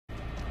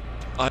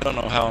I don't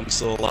know how I'm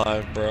still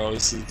alive, bro.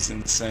 This is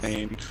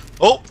insane.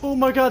 Oh! Oh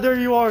my god, there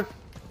you are!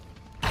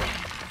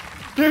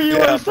 There you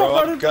are, stop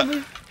running from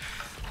me!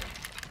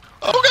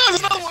 Oh god, there's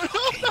another one!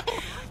 Oh no!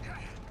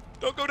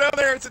 Don't go down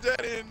there, it's a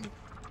dead end!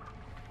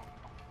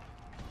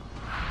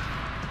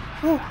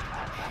 Oh.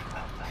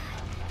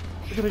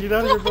 We're gonna get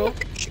out of here, bro.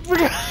 We're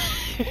gonna...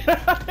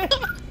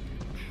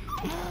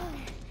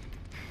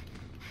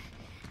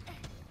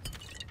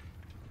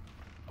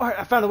 Alright,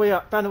 I found a way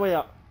out, found a way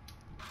out.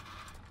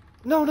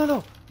 No, no,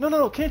 no, no, no,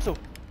 no, cancel.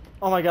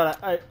 Oh my god,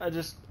 I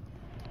just...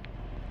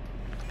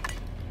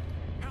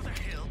 How the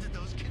hell did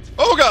those kids...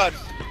 Oh god!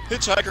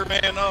 Hitchhiker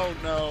man, oh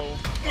no.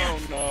 Oh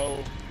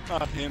no.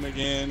 Not him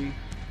again.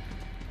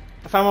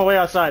 I found my way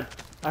outside.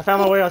 I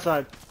found my way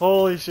outside.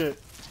 Holy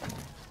shit.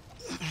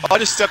 Oh, I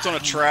just stepped on a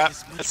trap.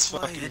 That's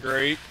fucking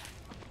great.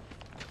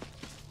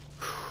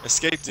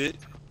 Escaped it.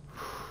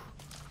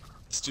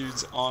 This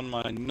dude's on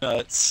my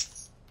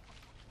nuts.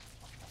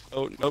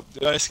 Oh, nope.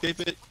 Did I escape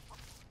it?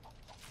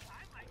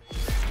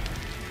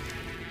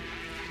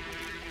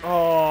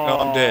 Oh. No,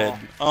 I'm dead.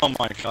 Oh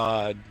my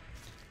god.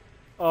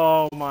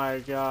 Oh my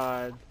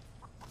god.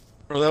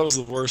 Bro, that was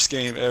the worst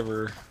game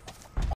ever.